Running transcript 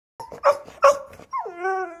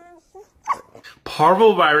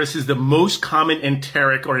Parvovirus is the most common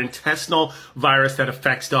enteric or intestinal virus that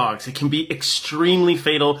affects dogs. It can be extremely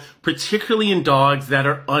fatal, particularly in dogs that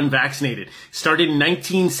are unvaccinated. Started in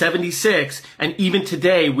 1976, and even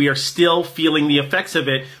today we are still feeling the effects of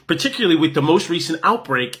it, particularly with the most recent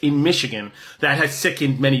outbreak in Michigan that has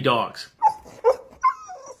sickened many dogs.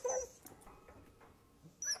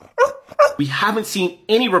 We haven't seen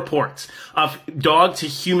any reports of dog to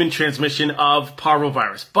human transmission of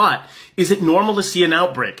parvovirus, but is it normal to see an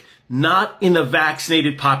outbreak? Not in the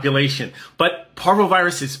vaccinated population, but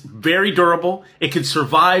parvovirus is very durable. It can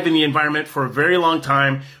survive in the environment for a very long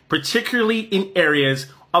time, particularly in areas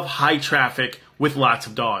of high traffic with lots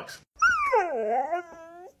of dogs.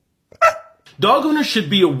 Dog owners should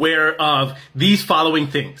be aware of these following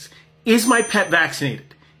things. Is my pet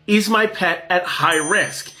vaccinated? Is my pet at high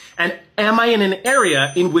risk? And am I in an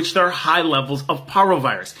area in which there are high levels of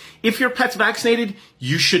parvovirus? If your pet's vaccinated,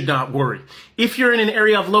 you should not worry. If you're in an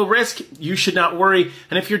area of low risk, you should not worry.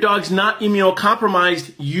 And if your dog's not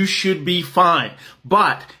immunocompromised, you should be fine.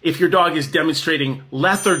 But if your dog is demonstrating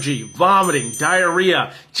lethargy, vomiting,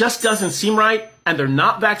 diarrhea, just doesn't seem right, and they're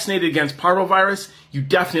not vaccinated against parvovirus, you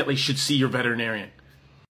definitely should see your veterinarian.